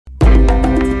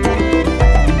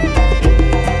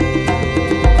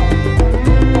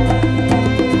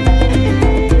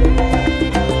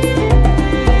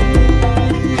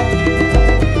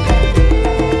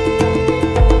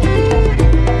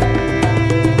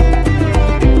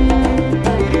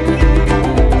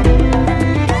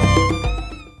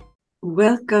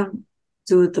Welcome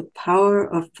to the Power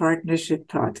of Partnership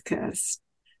podcast.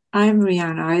 I'm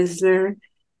Rian Eisler,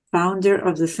 founder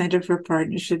of the Center for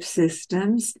Partnership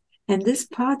Systems, and this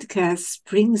podcast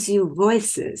brings you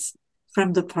voices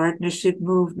from the partnership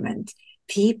movement,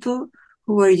 people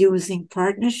who are using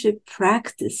partnership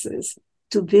practices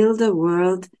to build a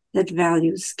world that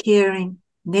values caring,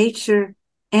 nature,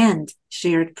 and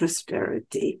shared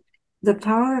prosperity. The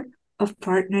Power of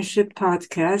Partnership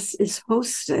podcast is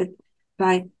hosted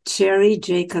by Cherry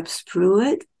Jacobs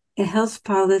Pruitt, a health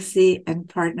policy and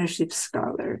partnership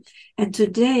scholar. And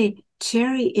today,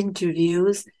 Cherry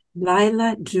interviews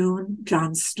Lyla June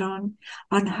Johnstone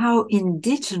on how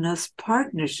indigenous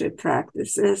partnership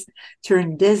practices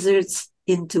turn deserts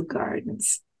into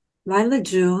gardens. Lyla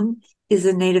June is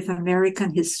a Native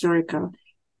American historical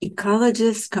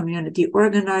ecologist, community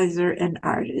organizer, and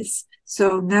artist.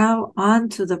 So now on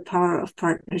to the Power of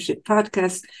Partnership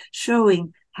podcast,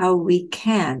 showing how we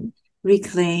can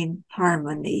reclaim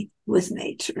harmony with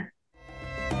nature.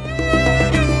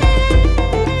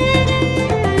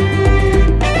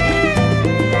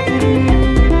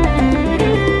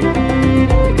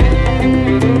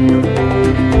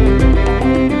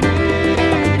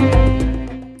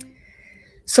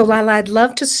 So, Lyla, I'd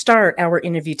love to start our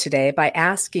interview today by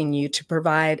asking you to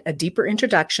provide a deeper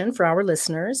introduction for our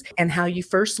listeners and how you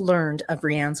first learned of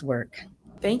Rian's work.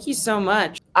 Thank you so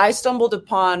much. I stumbled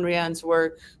upon Rian's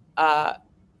work. I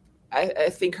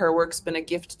think her work's been a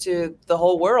gift to the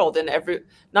whole world, and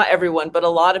not everyone, but a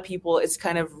lot of people. It's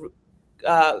kind of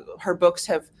her books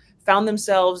have found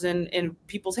themselves in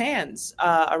people's hands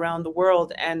around the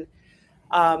world. And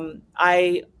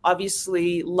I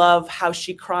obviously love how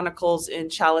she chronicles in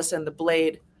Chalice and the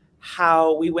Blade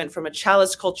how we went from a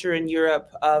chalice culture in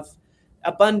Europe of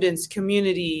abundance,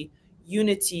 community,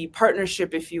 unity,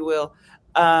 partnership, if you will,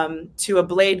 to a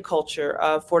blade culture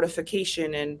of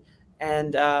fortification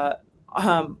and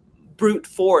brute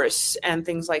force and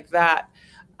things like that.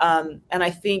 And I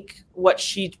think what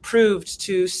she proved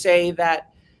to say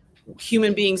that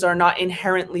human beings are not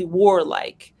inherently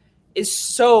warlike is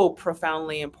so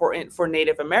profoundly important for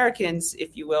Native Americans,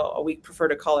 if you will. We prefer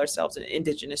to call ourselves an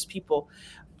indigenous people.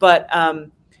 But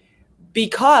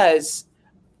because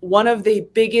one of the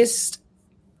biggest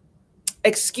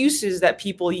excuses that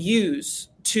people use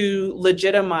to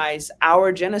legitimize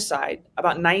our genocide,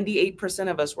 about 98%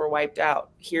 of us were wiped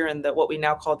out here in what we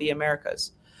now call the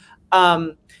Americas.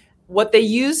 What they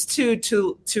use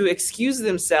to excuse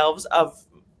themselves of,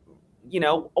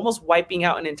 almost wiping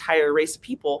out an entire race of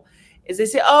people is they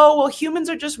say, oh, well, humans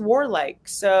are just warlike.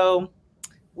 So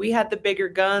we had the bigger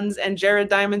guns. And Jared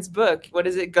Diamond's book, what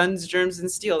is it? Guns, Germs,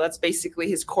 and Steel. That's basically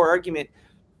his core argument.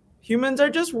 Humans are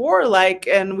just warlike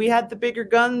and we had the bigger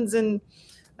guns and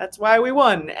that's why we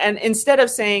won. And instead of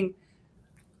saying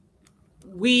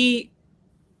we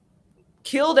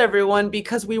killed everyone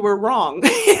because we were wrong,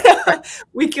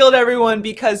 we killed everyone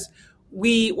because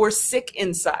we were sick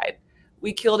inside.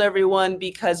 We killed everyone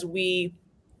because we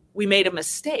made a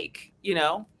mistake,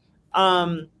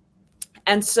 And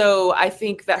so I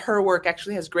think that her work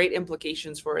actually has great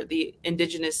implications for the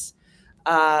indigenous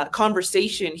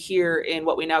conversation here in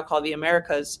what we now call the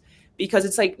Americas, because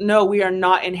it's like, no, we are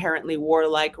not inherently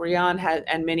warlike. Rian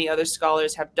and many other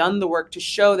scholars have done the work to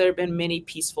show there have been many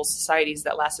peaceful societies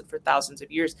that lasted for thousands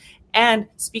of years. And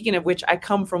speaking of which, I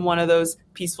come from one of those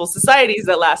peaceful societies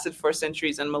that lasted for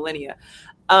centuries and millennia.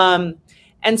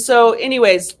 And so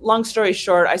anyways, long story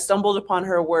short, I stumbled upon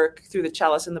her work through the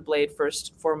Chalice and the Blade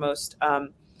first, foremost,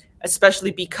 especially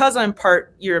because I'm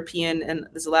part European. And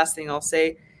this is the last thing I'll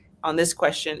say on this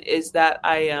question is that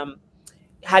I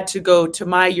had to go to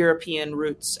my European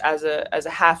roots as a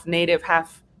half native,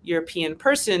 half European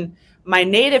person. My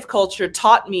native culture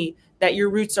taught me that your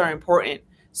roots are important.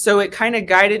 So it kind of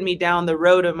guided me down the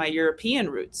road of my European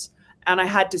roots. And I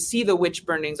had to see the witch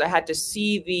burnings. I had to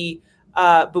see the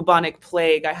bubonic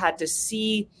plague. I had to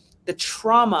see the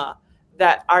trauma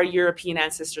that our European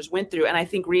ancestors went through. And I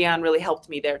think Rian really helped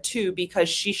me there too, because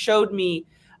she showed me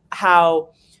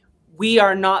how we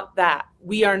are not that.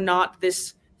 We are not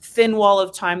this thin wall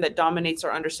of time that dominates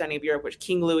our understanding of Europe, which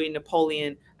King Louis,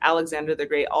 Napoleon, Alexander the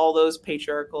Great, all those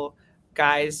patriarchal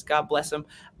guys, God bless them,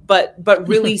 but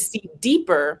really see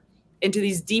deeper into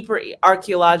these deeper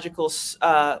archaeological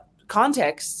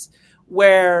contexts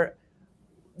where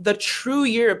the true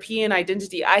European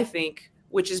identity, I think,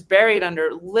 which is buried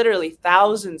under literally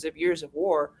thousands of years of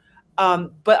war,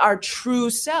 but our true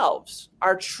selves.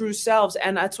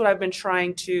 And that's what I've been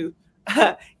trying to,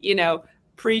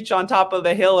 preach on top of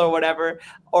the hill or whatever,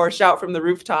 or shout from the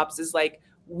rooftops is like,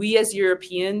 we as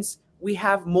Europeans, we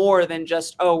have more than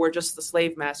just, oh, we're just the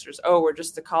slave masters. Oh, we're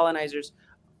just the colonizers.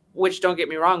 which, don't get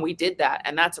me wrong, we did that,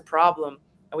 and that's a problem,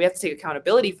 and we have to take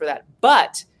accountability for that.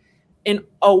 But in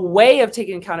a way of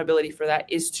taking accountability for that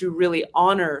is to really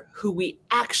honor who we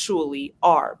actually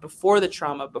are before the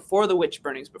trauma, before the witch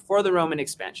burnings, before the Roman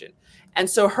expansion. And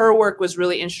so her work was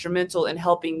really instrumental in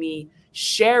helping me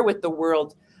share with the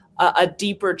world a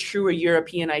deeper, truer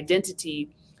European identity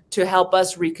to help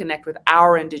us reconnect with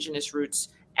our indigenous roots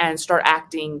and start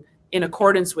acting in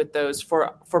accordance with those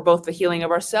for both the healing of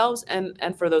ourselves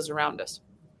and for those around us.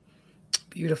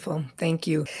 Beautiful. Thank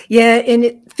you. Yeah. And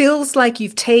it feels like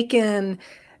you've taken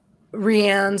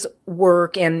Rianne's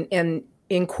work and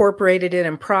incorporated it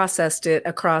and processed it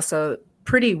across a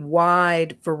pretty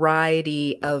wide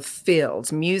variety of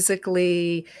fields,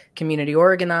 musically, community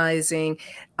organizing.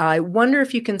 I wonder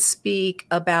if you can speak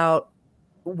about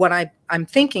what I'm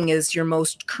thinking is your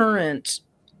most current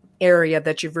area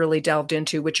that you've really delved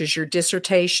into, which is your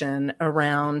dissertation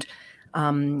around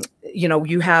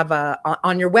you have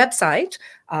on your website,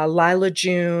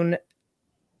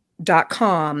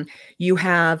 lylajune.com, you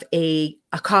have a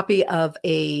copy of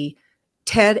a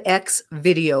TEDx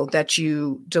video that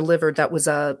you delivered that was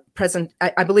a present.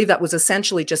 I believe that was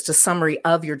essentially just a summary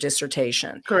of your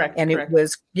dissertation. Correct. And it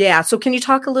was, yeah. So can you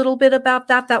talk a little bit about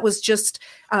that? That was just,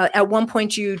 at one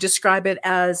point you describe it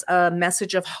as a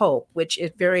message of hope, which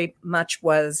it very much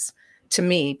was to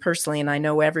me personally. And I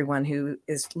know everyone who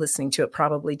is listening to it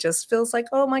probably just feels like,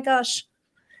 oh my gosh,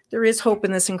 there is hope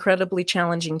in this incredibly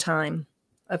challenging time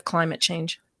of climate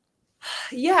change.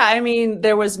 Yeah. I mean,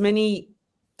 there were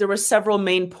several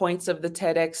main points of the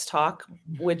TEDx talk,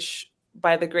 which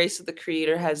by the grace of the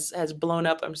creator has blown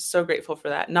up. I'm so grateful for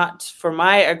that. Not for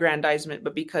my aggrandizement,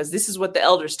 but because this is what the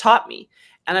elders taught me.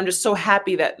 And I'm just so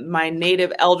happy that my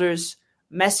native elders'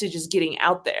 message is getting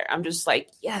out there. I'm just like,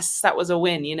 yes, that was a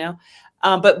win,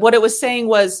 But what it was saying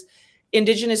was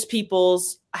indigenous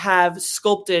peoples have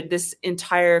sculpted this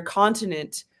entire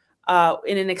continent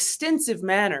in an extensive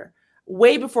manner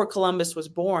way before Columbus was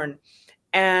born.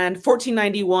 And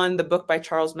 1491, the book by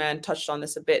Charles Mann touched on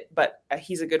this a bit, but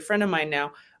he's a good friend of mine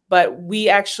now. But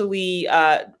I've actually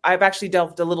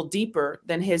delved a little deeper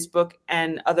than his book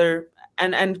and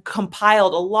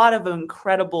compiled a lot of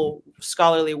incredible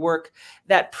scholarly work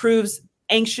that proves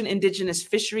ancient indigenous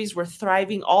fisheries were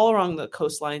thriving all along the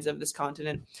coastlines of this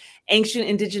continent. Ancient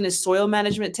indigenous soil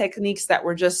management techniques that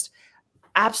were just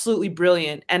absolutely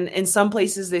brilliant. And in some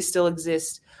places they still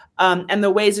exist. And the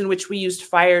ways in which we used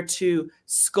fire to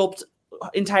sculpt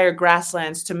entire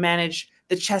grasslands to manage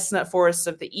the chestnut forests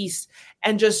of the East,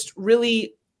 and just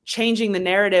really changing the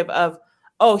narrative of,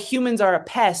 oh, humans are a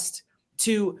pest,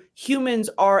 to humans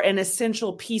are an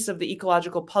essential piece of the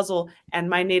ecological puzzle. And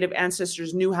my native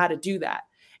ancestors knew how to do that.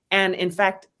 And in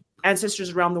fact,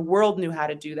 ancestors around the world knew how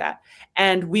to do that.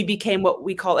 And we became what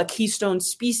we call a keystone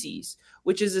species,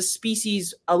 which is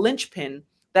a linchpin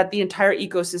that the entire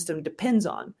ecosystem depends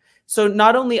on. So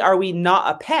not only are we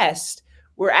not a pest,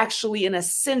 we're actually an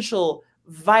essential,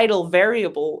 vital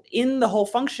variable in the whole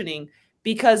functioning,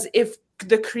 because if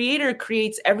the creator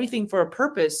creates everything for a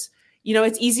purpose,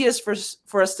 it's easiest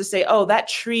for us to say, oh, that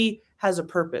tree has a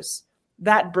purpose.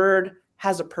 That bird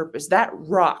has a purpose. That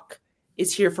rock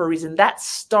is here for a reason. That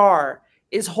star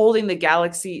is holding the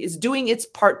galaxy, is doing its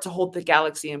part to hold the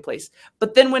galaxy in place.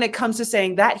 But then when it comes to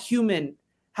saying that human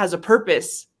has a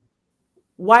purpose,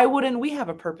 why wouldn't we have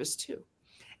a purpose too?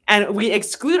 And we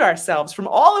exclude ourselves from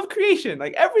all of creation.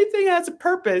 Like everything has a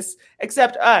purpose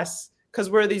except us, because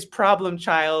we're these problem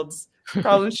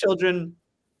children,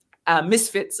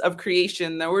 misfits of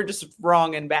creation, that we're just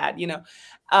wrong and bad,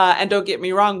 and don't get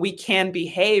me wrong, we can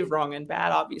behave wrong and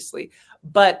bad, obviously,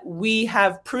 but we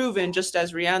have proven, just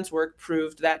as Rianne's work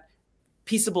proved, that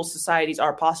peaceable societies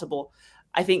are possible.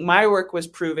 I think my work was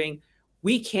proving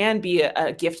we can be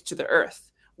a gift to the earth.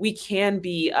 We can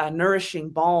be a nourishing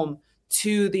balm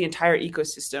to the entire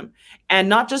ecosystem, and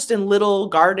not just in little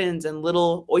gardens and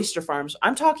little oyster farms.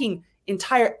 I'm talking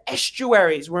entire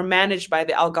estuaries were managed by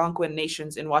the Algonquin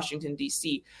nations in Washington,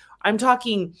 D.C. I'm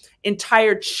talking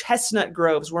entire chestnut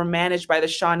groves were managed by the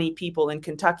Shawnee people in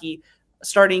Kentucky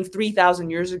starting 3,000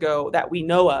 years ago that we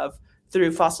know of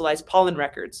through fossilized pollen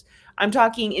records. I'm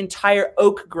talking entire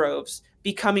oak groves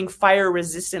becoming fire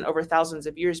resistant over thousands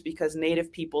of years because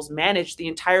native peoples managed the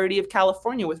entirety of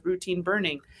California with routine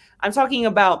burning. I'm talking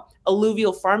about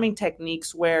alluvial farming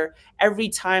techniques where every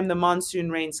time the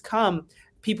monsoon rains come,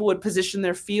 people would position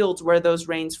their fields where those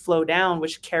rains flow down,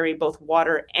 which carry both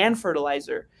water and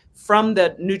fertilizer from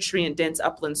the nutrient-dense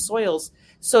upland soils.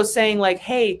 So saying like,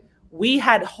 hey, we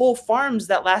had whole farms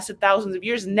that lasted thousands of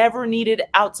years, never needed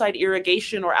outside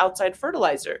irrigation or outside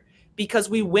fertilizer, because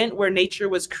we went where nature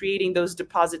was creating those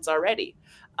deposits already.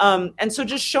 And so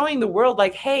just showing the world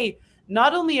like, hey,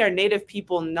 not only are Native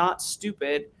people not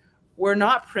stupid, we're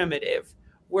not primitive,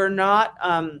 we're not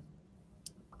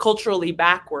culturally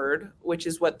backward, which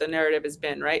is what the narrative has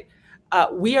been, right?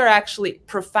 We are actually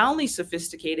profoundly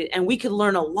sophisticated, and we could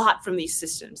learn a lot from these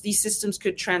systems. These systems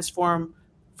could transform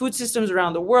food systems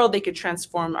around the world. They could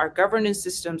transform our governance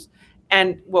systems.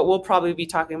 And what we'll probably be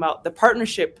talking about, the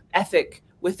partnership ethic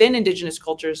within Indigenous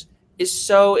cultures, is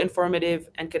so informative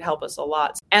and could help us a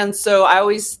lot. And so I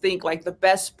always think like the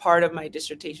best part of my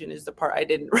dissertation is the part I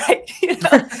didn't write,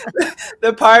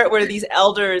 the part where these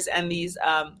elders and these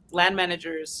land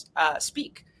managers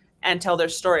speak and tell their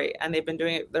story, and they've been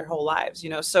doing it their whole lives,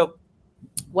 So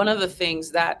one of the things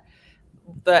that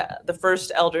the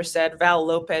first elder said, Val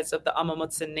Lopez of the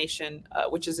Amamutsin Nation,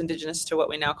 which is indigenous to what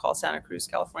we now call Santa Cruz,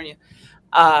 California,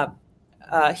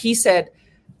 he said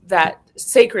that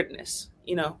sacredness,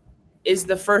 is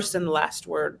the first and the last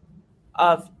word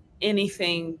of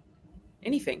anything,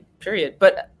 period,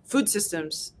 but food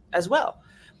systems as well.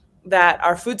 That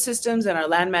our food systems and our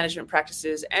land management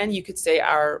practices, and you could say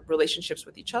our relationships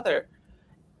with each other,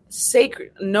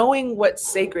 sacred, knowing what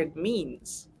sacred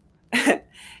means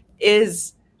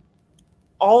is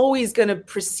always going to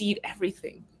precede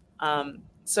everything.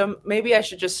 So maybe I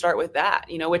should just start with that,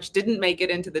 which didn't make it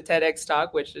into the TEDx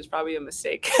talk, which is probably a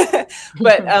mistake.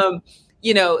 But,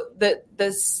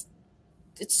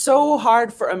 it's so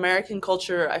hard for American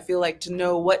culture, I feel like, to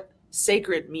know what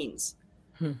sacred means.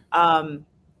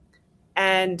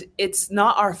 And it's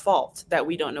not our fault that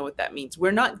we don't know what that means.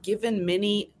 We're not given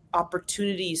many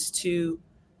opportunities to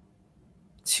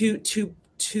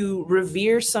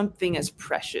revere something as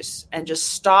precious and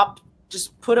just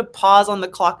put a pause on the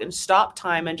clock and stop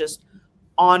time and just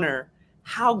honor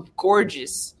how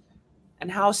gorgeous and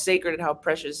how sacred and how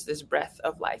precious this breath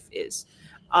of life is.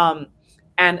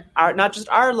 And not just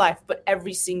our life, but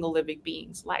every single living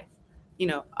being's life.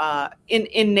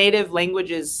 In native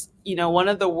languages, one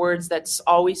of the words that's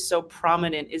always so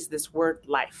prominent is this word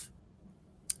life.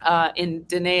 In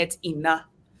Dene, it's ina,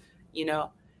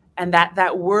 and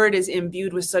that word is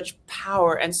imbued with such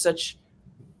power and such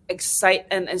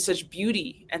and such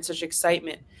beauty and such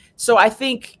excitement. So I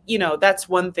think, that's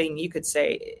one thing you could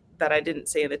say that I didn't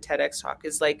say in the TEDx talk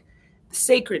is like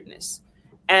sacredness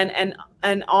and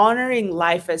honoring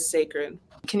life as sacred.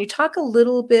 Can you talk a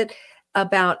little bit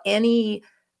about any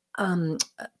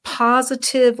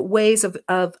positive ways of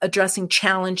addressing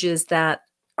challenges that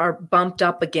are bumped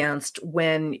up against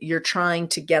when you're trying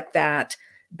to get that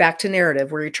back to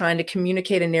narrative, where you're trying to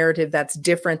communicate a narrative that's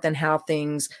different than how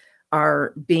things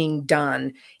are being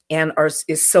done and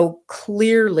is so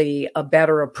clearly a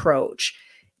better approach?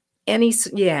 Any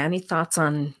thoughts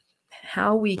on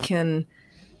how we can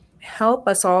help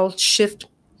us all shift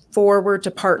forward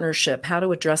to partnership, how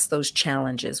to address those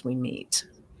challenges we meet?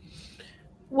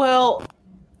 Well,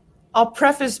 I'll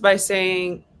preface by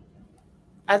saying,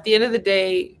 at the end of the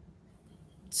day,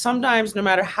 sometimes no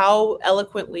matter how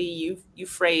eloquently you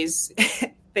phrase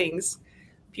things,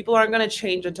 people aren't going to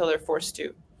change until they're forced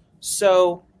to.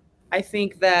 So I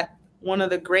think that one of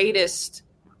the greatest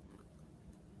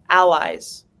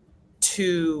allies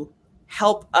to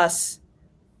help us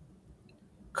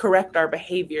correct our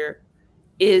behavior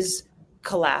is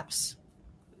collapse.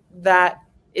 That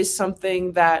is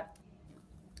something that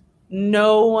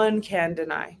no one can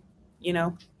deny.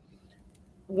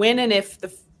 When and if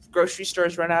the grocery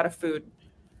stores run out of food,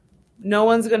 no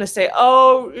one's going to say,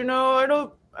 oh,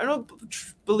 I don't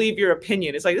believe your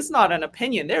opinion. It's like, it's not an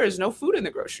opinion. There is no food in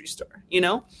the grocery store,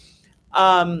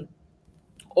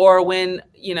 or when,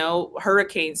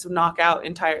 hurricanes knock out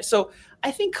entire. So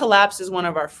I think collapse is one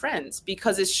of our friends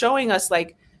because it's showing us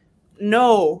like,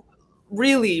 no,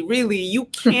 really, you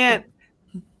can't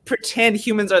pretend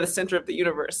humans are the center of the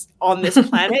universe on this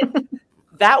planet.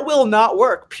 That will not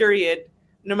work, period.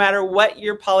 No matter what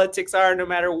your politics are, no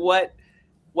matter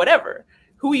whatever,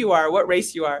 who you are, what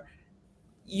race you are,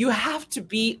 you have to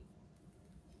be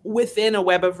within a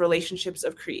web of relationships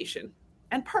of creation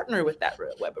and partner with that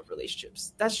web of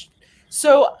relationships.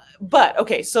 So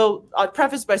I'll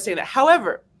preface by saying that.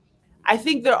 However, I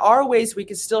think there are ways we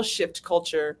can still shift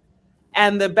culture.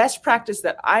 And the best practice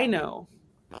that I know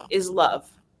is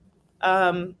love.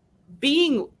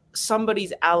 Being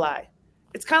somebody's ally.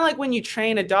 It's kind of like when you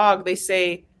train a dog, they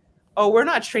say, oh, we're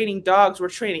not training dogs, we're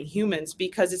training humans,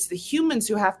 because it's the humans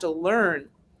who have to learn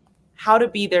how to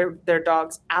be their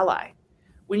dog's ally.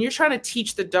 When you're trying to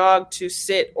teach the dog to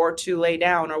sit or to lay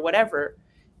down or whatever,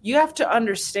 you have to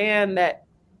understand that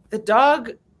the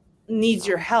dog needs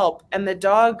your help and the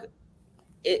dog,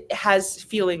 it has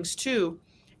feelings too.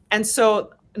 And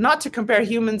so not to compare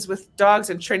humans with dogs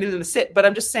and training them to sit, but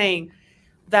I'm just saying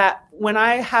that when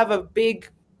I have a big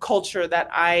culture that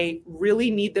I really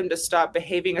need them to stop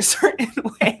behaving a certain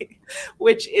way,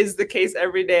 which is the case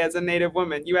every day as a Native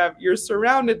woman, you're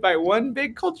surrounded by one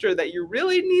big culture that you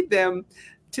really need them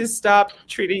to stop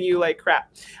treating you like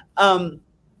crap.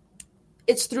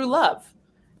 It's through love.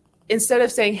 Instead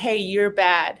of saying, hey, you're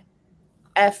bad,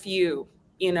 F you,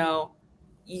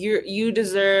 you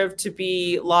deserve to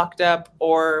be locked up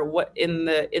or what in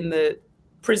the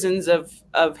prisons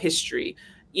of history,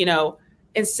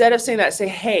 instead of saying that, say,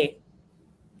 hey,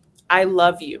 I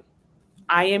love you.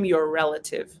 I am your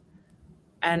relative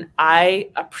and I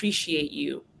appreciate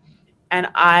you. And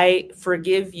I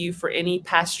forgive you for any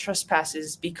past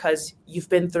trespasses because you've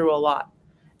been through a lot.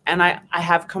 And I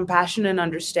have compassion and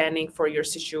understanding for your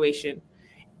situation.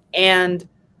 And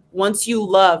once you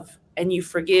love and you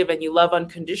forgive and you love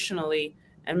unconditionally,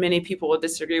 and many people will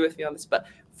disagree with me on this, but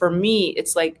for me,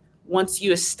 it's like once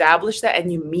you establish that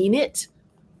and you mean it,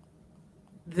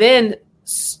 then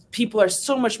people are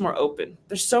so much more open.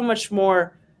 There's so much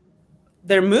more,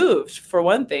 they're moved, for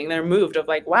one thing. They're moved of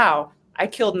like, wow, I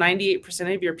killed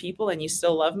 98% of your people and you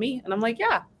still love me? And I'm like,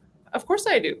 yeah, of course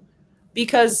I do.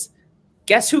 Because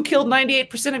guess who killed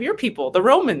 98% of your people? The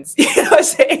Romans. You know what I'm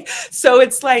saying? So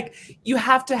it's like you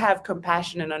have to have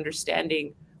compassion and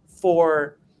understanding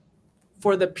for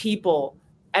the people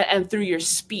and through your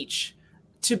speech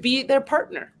to be their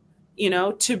partner,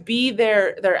 to be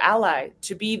their ally,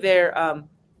 to be their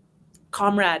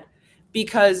comrade.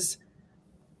 Because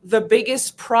the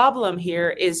biggest problem here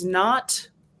is not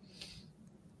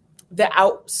the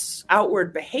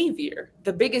outward behavior.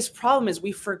 The biggest problem is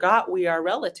we forgot we are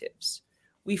relatives.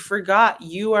 We forgot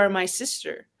you are my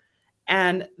sister,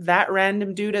 and that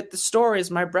random dude at the store is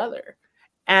my brother,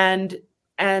 and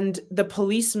the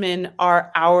policemen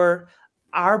are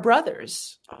our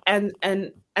brothers, and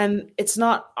it's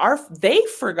not they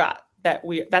forgot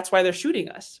that's why they're shooting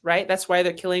us, right? That's why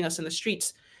they're killing us in the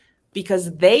streets,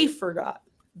 because they forgot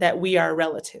that we are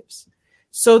relatives.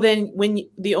 So then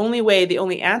the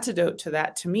only antidote to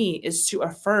that, to me, is to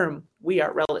affirm we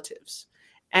are relatives,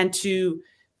 and to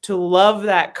love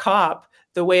that cop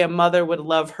the way a mother would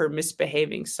love her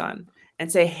misbehaving son,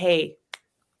 and say, hey,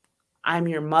 I'm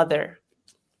your mother.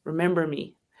 Remember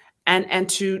me. And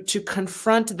to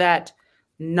confront that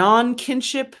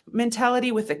non-kinship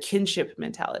mentality with a kinship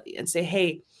mentality and say,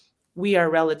 hey, we are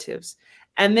relatives.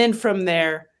 And then from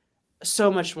there,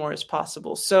 so much more is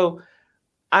possible. So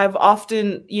I've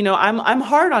often, I'm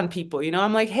hard on people,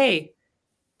 I'm like, hey,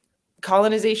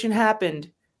 colonization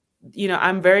happened.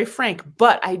 I'm very frank,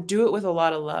 but I do it with a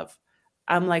lot of love.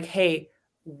 I'm like, hey,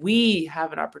 we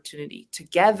have an opportunity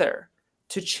together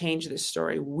to change this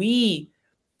story.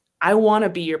 I want to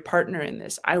be your partner in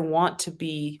this. I want to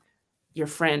be your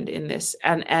friend in this.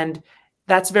 And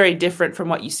that's very different from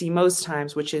what you see most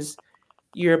times, which is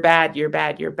you're bad. You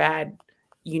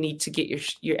need to get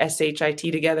your SHIT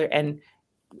together and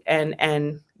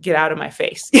get out of my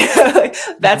face.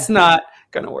 That's not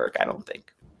going to work, I don't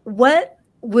think. What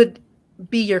would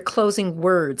be your closing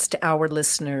words to our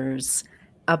listeners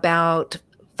about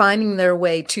finding their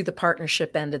way to the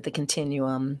partnership end of the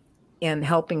continuum and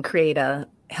helping create a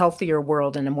healthier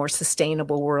world and a more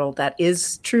sustainable world that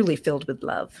is truly filled with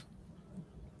love?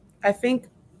 I think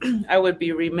I would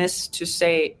be remiss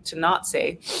to not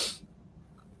say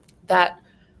that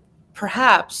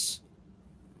perhaps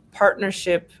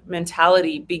partnership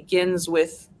mentality begins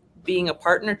with being a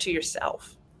partner to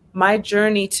yourself. My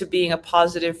journey to being a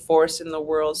positive force in the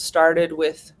world started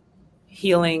with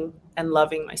healing and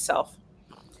loving myself,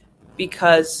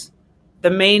 because the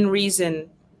main reason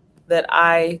that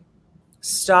I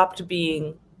stopped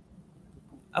being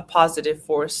a positive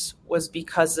force was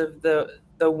because of the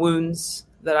wounds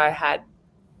that I had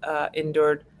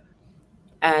endured,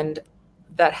 and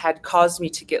that had caused me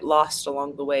to get lost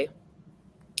along the way.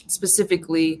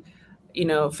 Specifically,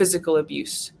 physical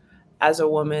abuse as a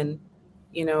woman.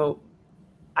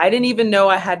 I didn't even know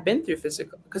I had been through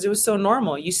physical, because it was so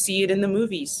normal. You see it in the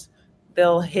movies.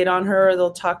 They'll hit on her, or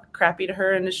they'll talk crappy to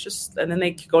her, and then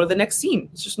they go to the next scene.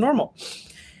 It's just normal.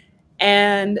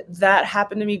 And that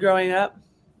happened to me growing up,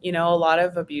 a lot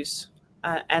of abuse.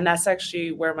 And that's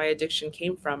actually where my addiction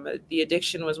came from. The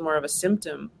addiction was more of a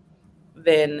symptom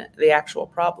than the actual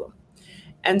problem.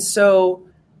 And so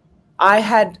I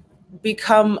had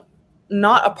become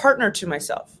not a partner to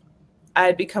myself. I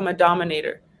had become a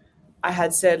dominator. I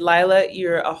had said, Lyla,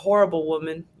 you're a horrible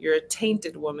woman. You're a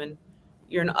tainted woman.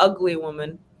 You're an ugly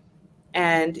woman.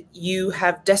 And you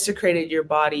have desecrated your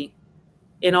body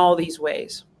in all these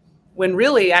ways, when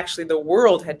really actually the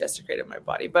world had desecrated my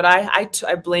body. But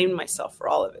I blamed myself for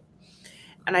all of it.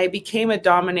 And I became a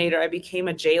dominator. I became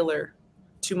a jailer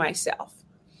to myself.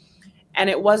 And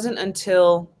it wasn't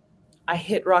until I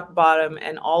hit rock bottom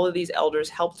and all of these elders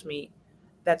helped me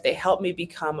that they helped me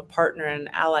become a partner and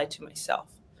an ally to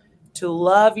myself. To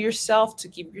love yourself, to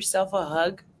give yourself a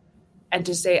hug, and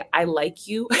to say, I like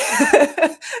you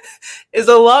is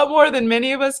a lot more than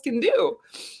many of us can do.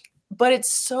 But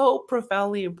it's so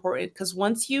profoundly important because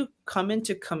once you come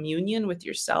into communion with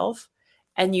yourself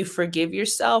and you forgive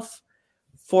yourself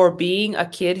for being a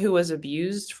kid who was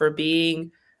abused, for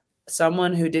being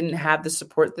someone who didn't have the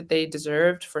support that they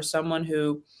deserved, for someone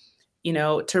who,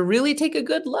 to really take a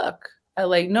good look at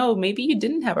like, no, maybe you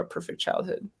didn't have a perfect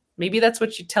childhood. Maybe that's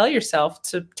what you tell yourself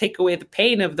to take away the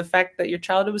pain of the fact that your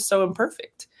childhood was so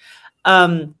imperfect.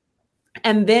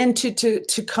 And then to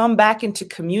come back into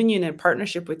communion and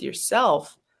partnership with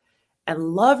yourself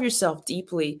and love yourself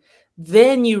deeply,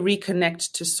 then you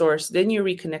reconnect to source, then you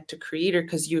reconnect to creator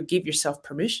because you give yourself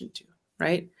permission to,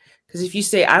 right? Because if you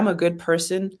say, I'm a good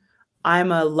person,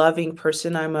 I'm a loving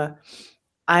person, I'm a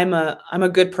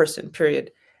good person,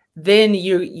 period, then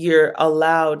you're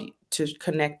allowed to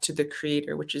connect to the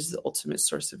creator, which is the ultimate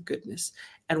source of goodness.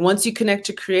 And once you connect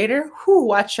to creator,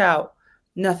 watch out.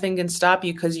 Nothing can stop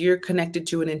you because you're connected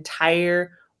to an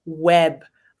entire web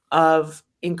of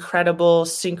incredible,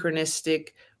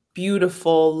 synchronistic,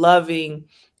 beautiful, loving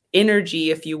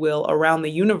energy, if you will, around the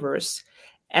universe.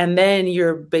 And then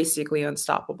you're basically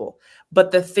unstoppable.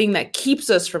 But the thing that keeps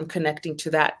us from connecting to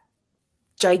that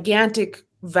gigantic,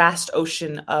 vast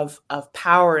ocean of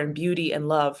power and beauty and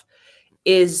love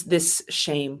is this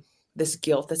shame, this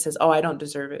guilt that says, oh, I don't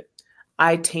deserve it.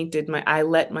 I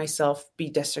let myself be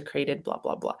desecrated, blah,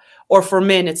 blah, blah. Or for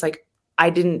men, it's like,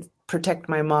 I didn't protect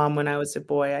my mom when I was a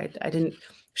boy.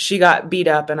 She got beat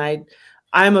up and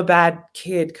I'm a bad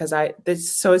kid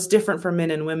so it's different for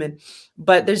men and women,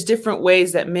 but there's different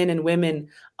ways that men and women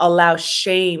allow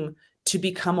shame to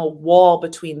become a wall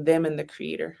between them and the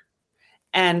creator.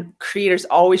 And creator's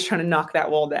always trying to knock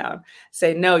that wall down.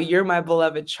 Say, no, you're my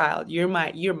beloved child. You're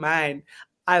mine.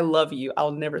 I love you.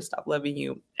 I'll never stop loving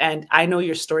you. And I know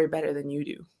your story better than you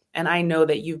do. And I know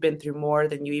that you've been through more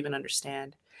than you even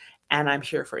understand. And I'm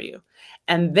here for you.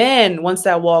 And then once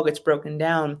that wall gets broken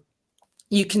down,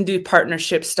 you can do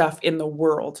partnership stuff in the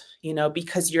world,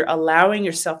 because you're allowing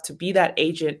yourself to be that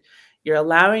agent. You're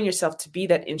allowing yourself to be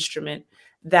that instrument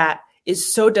that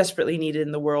is so desperately needed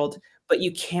in the world, but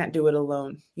you can't do it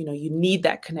alone. You need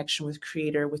that connection with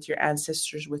creator, with your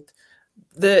ancestors, with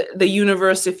the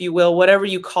universe, if you will, whatever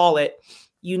you call it.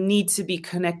 You need to be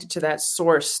connected to that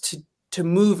source to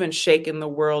move and shake in the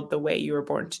world the way you were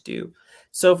born to do.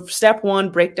 So step one,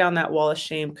 break down that wall of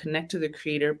shame, connect to the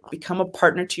creator, become a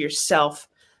partner to yourself.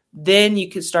 Then you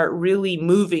can start really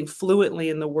moving fluently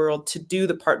in the world to do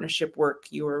the partnership work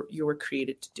you were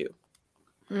created to do.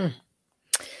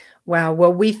 Wow.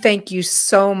 Well, we thank you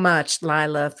so much,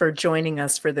 Lyla, for joining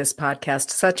us for this podcast.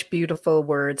 Such beautiful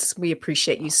words. We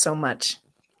appreciate you so much.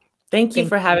 Thank you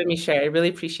for having me, Sherry. I really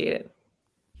appreciate it.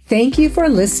 Thank you for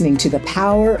listening to the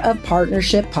Power of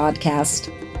Partnership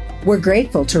podcast. We're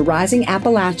grateful to Rising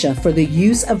Appalachia for the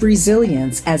use of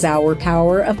resilience as our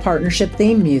Power of Partnership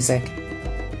theme music.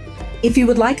 If you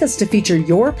would like us to feature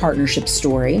your partnership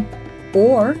story,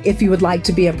 or if you would like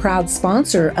to be a proud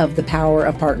sponsor of the Power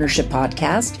of Partnership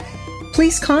podcast,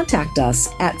 please contact us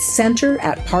at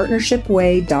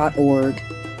center@partnershipway.org.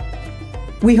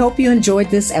 We hope you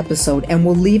enjoyed this episode and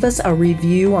will leave us a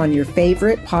review on your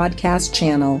favorite podcast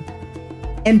channel.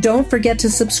 And don't forget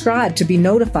to subscribe to be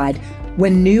notified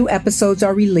when new episodes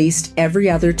are released every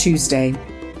other Tuesday.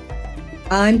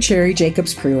 I'm Cherry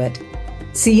Jacobs Pruitt.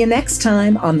 See you next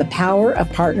time on the Power of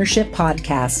Partnership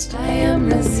podcast. I am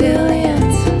resilient.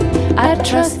 I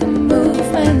trust the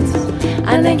movement.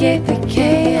 I negate the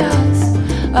chaos.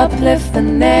 Uplift the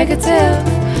negative.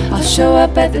 I'll show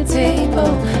up at the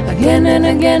table again and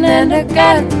again and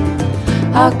again.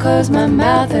 I'll close my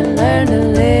mouth and learn to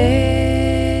live.